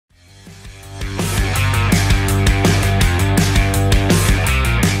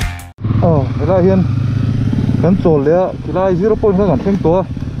cái là hiền gần trộn lẽ cái là 0 point cái gần phanh tua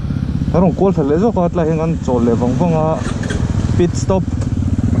nó rong call thật lẽ rồi còn là hiền gần trộn lẽ vòng vòng pit stop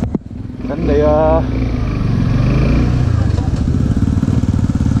gần đây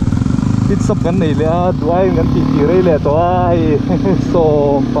pit stop gần này lẽ đuôi gần tỉ đây lẽ đuôi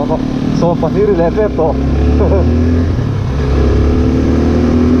so phát đi lẽ phép to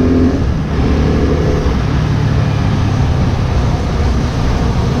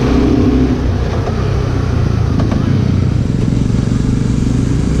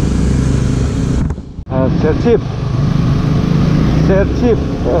Serchhip.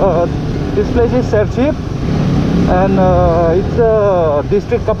 This place is Serchhip, and it's a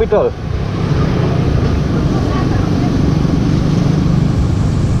district capital.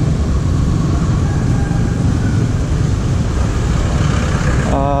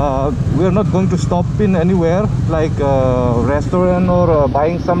 We are not going to stop in anywhere like a restaurant or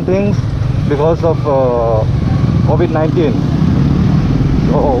buying some things because of COVID-19.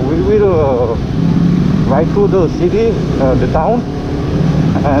 So we will right through the city, the town,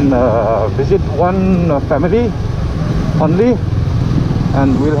 and visit one family only,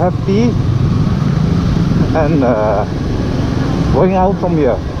 and we'll have tea and going out from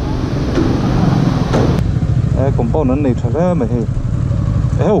here. Component này thật là mày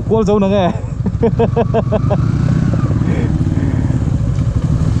hổ cua dâu nó nghe.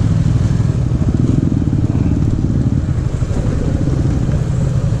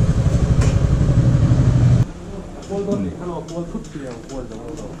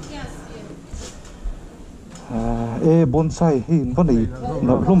 Bonsai hi con này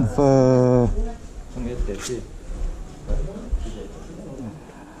nó lùm về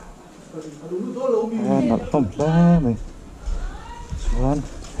nó lùm ra mày xuống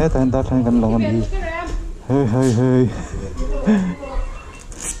hết tay ta thành gần lon đi hơi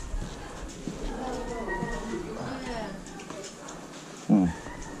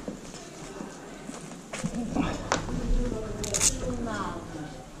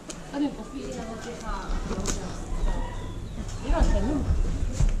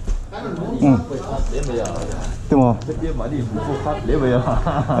Tìm không?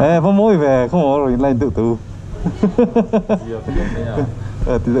 Có mối về không có rồi lên tự tử.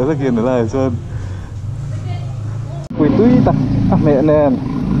 Thì giờ kia nữa là sơn. Quỷ túi ta, mẹ nè,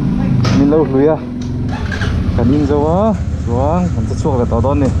 mình lâu lùi à, cả nhìn dâu á, xuống, mình sẽ chuộc là tỏ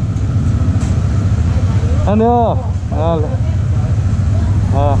đón này. Anh nữa,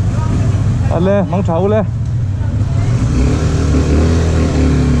 lên, mong cháu lên.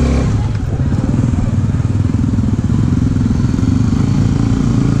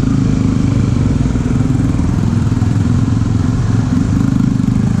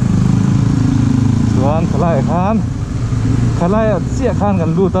 Khá lại sẽ khan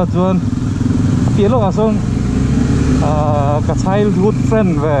gần lưu ta chuan phía lúc à xong cả childhood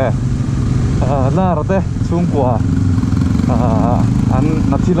friend về là rồi đấy xuống của anh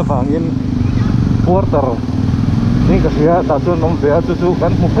nãy chỉ là vàng in porter nhưng cái gì ta chuan nông về chú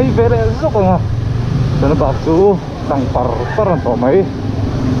kan một thấy về đấy rất là cho nên bác chú đang par to mấy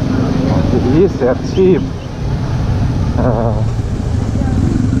thì sẽ cheap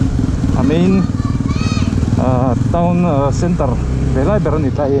I mean town center về lại bên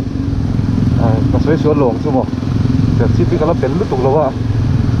này tại cái suối suối luồng chứ mà để chỉ biết cái là bên lút tục lâu à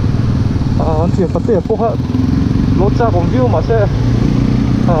anh chị phát hiện phố khác lót ra cũng view mà sẽ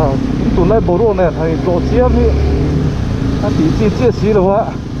tụi này bố đồ này hay lót chiếm đi anh chỉ chia xí đâu á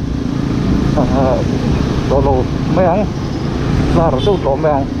đồ lô mấy ăn ra rồi đâu đồ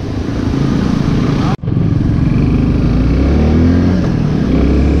mấy ăn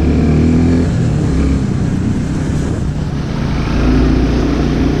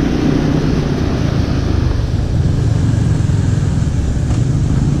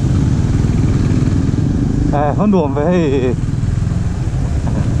hơn đùm về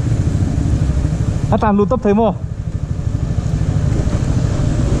tàn lụt tấp thấy mò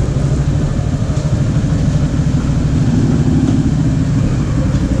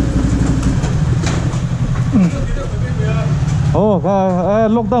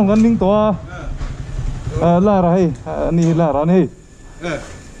lúc tao gần ninh to là rồi ni là rồi ni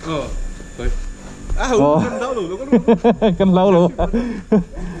cần lâu rồi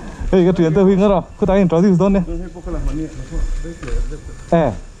cái chuyện tôi huynh đó, cứ tay trò gì đó nè.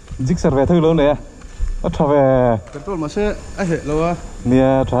 Dịch sản về thôi luôn nè. Trở về. Cái tôi mà sẽ ai hết lâu à?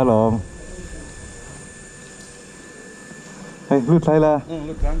 Nè trả lộn. Hey, lút lại là.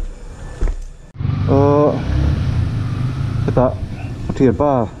 Lút trắng. Cái ta thiệt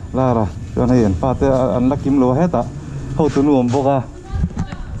ba là ra, cho nên hiện ba te ăn lắc kim lúa hết ta. Hậu tụi nuông bốc à.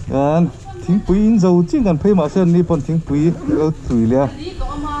 Anh thính quý in dầu chứ gần phê mà sơn đi còn thính quý tùy lia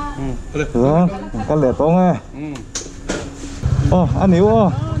cái lẻ to nghe anh yếu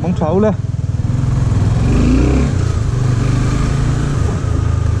mong cháu lên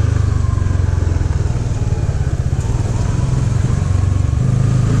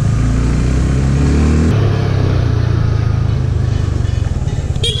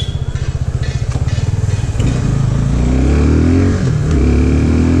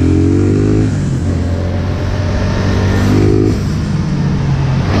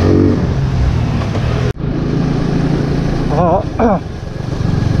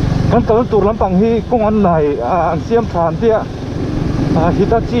kan kalau tur lampang hi kong an lai an siam than tia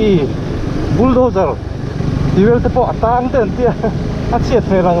Hitachi bulldozer tiwel te po atang ten tia a chiat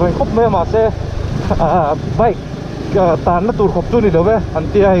me rang reng khop me ma se bike tan na tur khop tu ni do ve an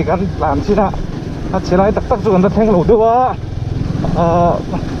tia hi kan lam china a chelai tak tak chu an da theng lo de wa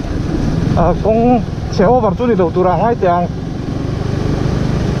kong cheo war chu ni do tur ang ai tiang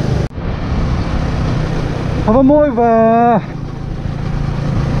hava moi va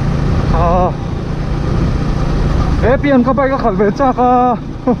เปลี่ยนเข้าไปก็ขัดเวจ้าก็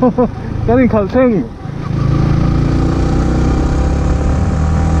ก็ยิ่งขัดเท่ง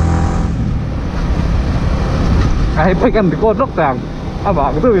ไอ้ไปกันดีกว่านกแต่งบา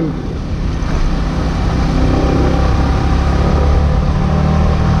กตัววิน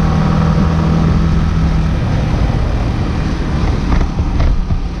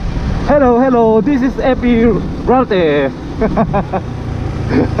Hello, this is Epi Ralte.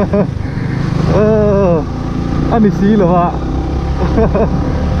 อันนี้สีเหรอวะ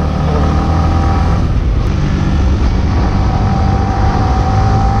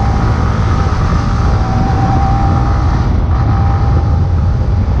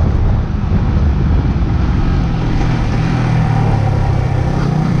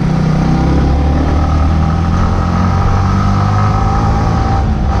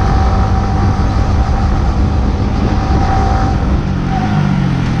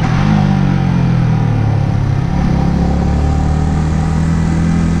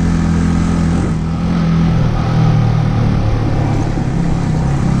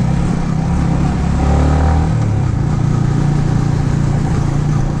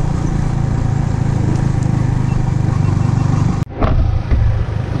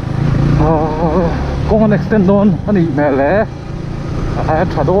Kung an extend doon ani mele ay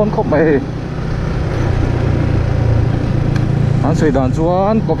thadon khop mai an sui dan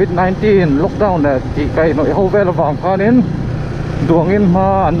chuan COVID-19 lockdown ne ti kai noi ho vel wang khanin duangin ma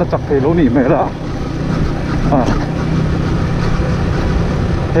an na chak thei lo ni mela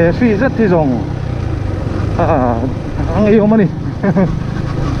he sui zet thi zong ang iyo mani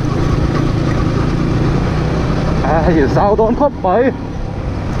ay sao don khop mai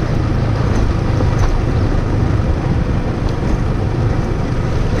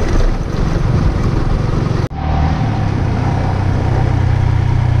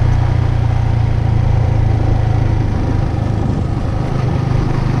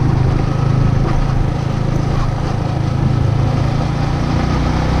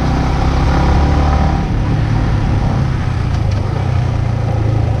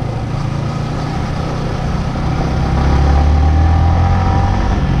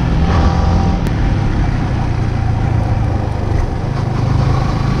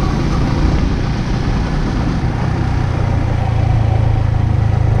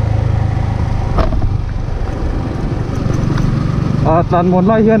tlan mon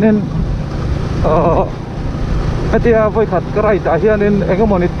lai hian in atia voi khat karai ta hian in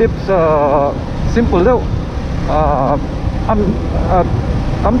engemoni tips simple deuh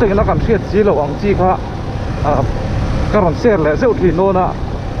am te na kan hriat chi lo ang chi kha karon share le zeu thi no na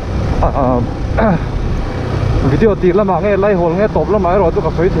video ti lama nge lai hol nge top lama ro chu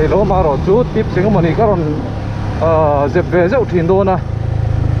ka soi thei lo ma ro chu tips engemoni karon zep ve zeu thi no na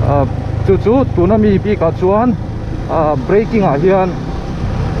chu tu na mi pi ka chuan braking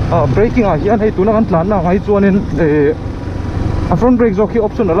hian hei tuna kan tlan na ngai chuanin front brake zo khi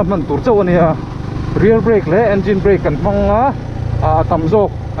option ala man tur chaw ania rear brake le engine brake kan hmanga tam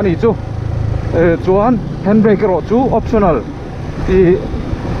jok ani chu chuan hand brake ro chu optional ti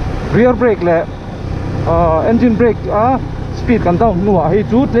rear brake le engine brake speed kan down nuwa hei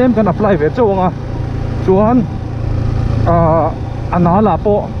chu tlem kan apply ve chawanga chuan anala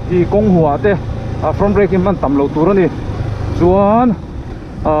po ti kong huwa te front brake in man tam lo tur ani chuan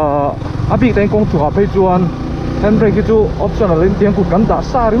abi teng kong chu phei chuan hand brake chu optional in tiang ku kan da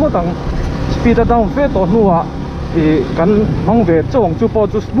sa ri mo tang speed down fe to nuwa i kan mang ve chawng chu po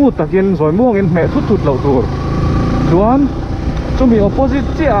chu smooth takin zoimuang in me thut lo tur chuan chumi opposite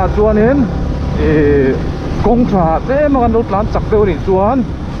chi a chuan in kong tra te makan lot lan chak deu ni chuan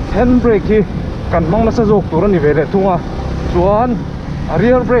handbrake hi kan mang na sa jok tur ani ve le thunga chuan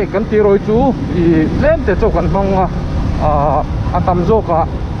rear brake kan ti roi chu I lem te chok kan mang atam joka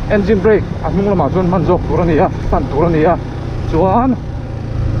engine brake amung lama chuan man jok tur ani a pan tur ani a chuan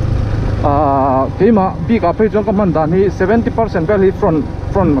keima big up chuan ka man dan hi 70% vel hi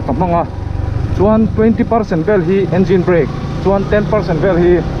front ka manga chuan 20% vel hi engine brake chuan 10% vel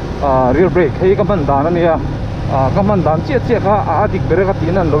hi rear brake hei ka man dan ani a ka man dan che kha dik bere ka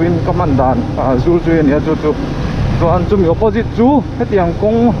tin an loin ka man dan zul chu ani a chu chuan chumi opposite chu hetiang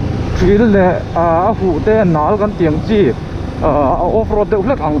kong thil le a hu te nal kan tiang chi off road de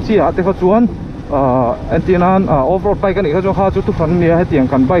ulak ang chi a te kha chuan antinan off road bike ani kha chu kha chu tu phan nia hetiang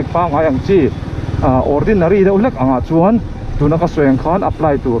kan bike pa ngai ang chi ordinary de ulak anga chuan tuna ka sweng khan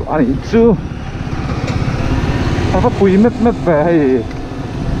apply tur ani chu ka pui met ve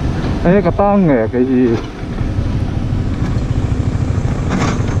hei ka tang nge ke hi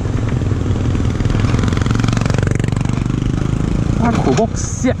khổ bốc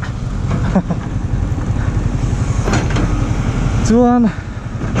xịa chuan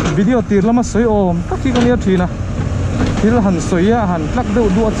video tir lama soi om tak khi kan ya thina thil han soia han tlak deuh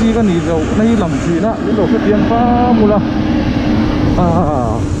du chi kan ni zo nei lam thina ni lo ke tiang pa mula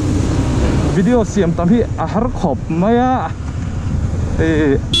video siam tam hi a har khop maya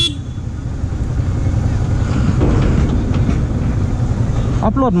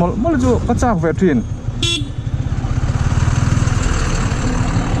upload mol chu ka chak ve thin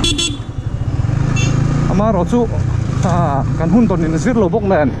ama ro chu kan hun ton in zir lo bok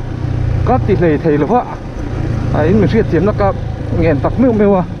nen ka ti hlei thei lo wa in mi riat thiam na ka ngen tak meu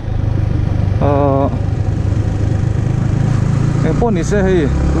mewa em pon ni se hei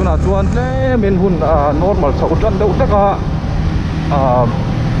tuna chuan le min hun normal chau tlan deuh taka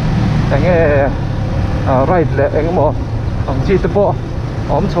enge right le engmo ang chi te po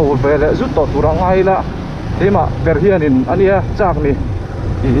om chau ve le zut to turang ai la tema ber hian in ania chak ni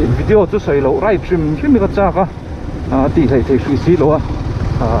video chu sei lo right trim himi ka chaka ti thei si lo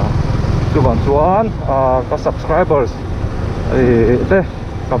chu ban chuan ka subscribers te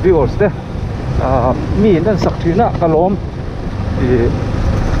ka viewers te mi nan sak thina ka lom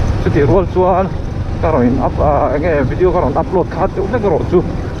chu ti rol chuan ka roin up nge video ka ron upload khat te le ka ro chu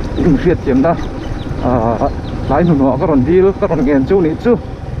in riat tiam na lai nu no ka ron deal ka ron ngen chu ni chu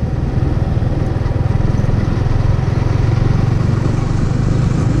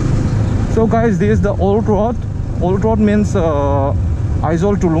So guys, this is the old road. Old road means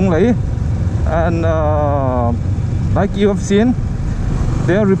Aizol to Lunglei, and like you have seen,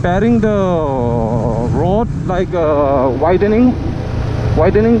 they are repairing the road, like widening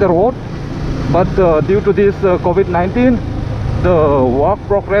the road. But due to this COVID-19, the work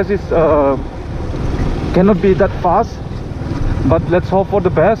progress is cannot be that fast. But let's hope for the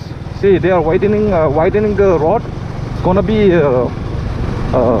best. See, they are widening the road. It's gonna be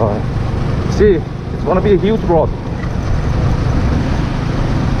see, it's gonna be a huge road.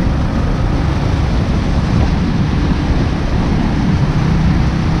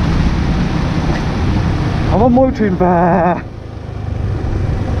 Không có môi thuyền và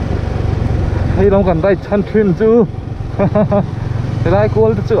hay đâu gần đây chân thuyền chứ. Thế đây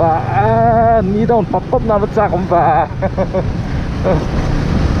cô chứ ní đâu bắp bắp nào mà không và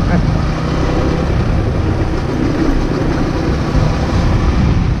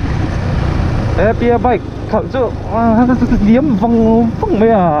bia bike thật chứ điếm văng mấy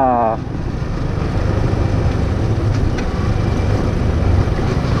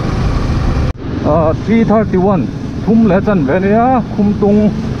 331 thum lẽ chân về này Khumtung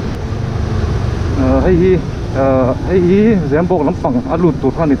hay dám bốc lắm bằng lụt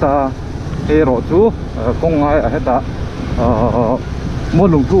tụt phan ta hay rõ chú công ai hết ta mua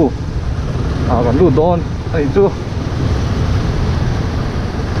lùng thu còn lụt đòn hay chú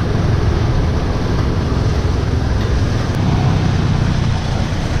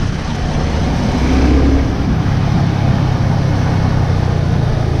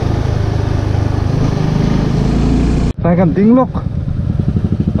I can ding look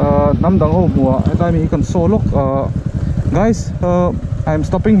nam dang ho mua I mean can so look guys I'm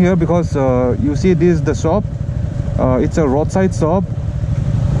stopping here because you see this is the shop it's a roadside shop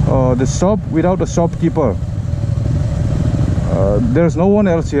the shop without a shopkeeper there's no one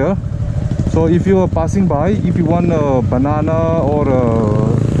else here so if you are passing by if you want a banana or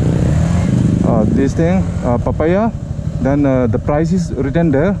this thing papaya then the price is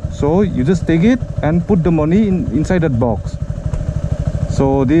written there so you just take it and put the money inside that box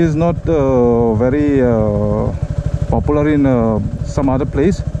so this is not very popular in some other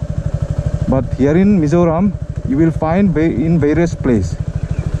place But here in Mizoram, you will find in various places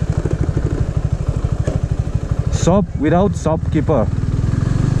shop without shopkeeper,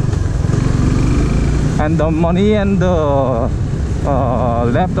 and the money and the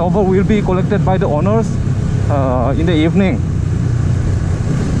leftover will be collected by the owners in the evening.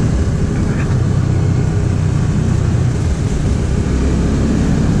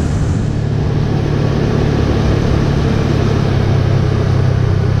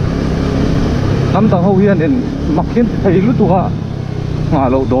 Năm tầng hậu hiền đến mặc hiên thấy lúc tụa ngả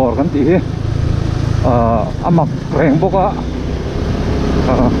lậu đỏ kan tí mặc rèn bốc á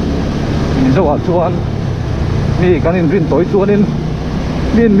mình dâu chuan ni kan in rin tối chuan in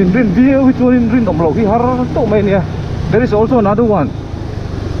mình rin view chuan in rin tổng lộc hi har to mai nè. There is also another one,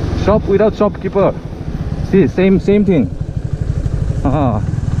 shop without shopkeeper. See, same thing.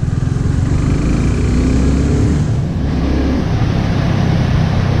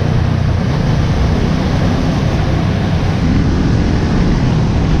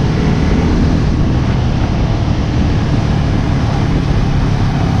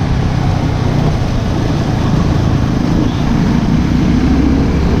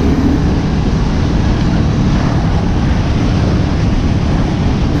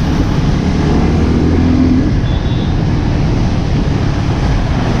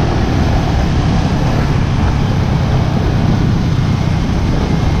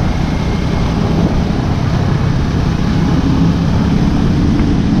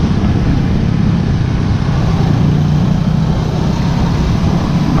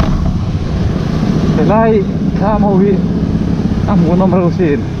 Lai tham hobi muốn nom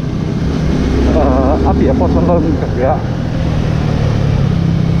rausin api apa son lo ka ya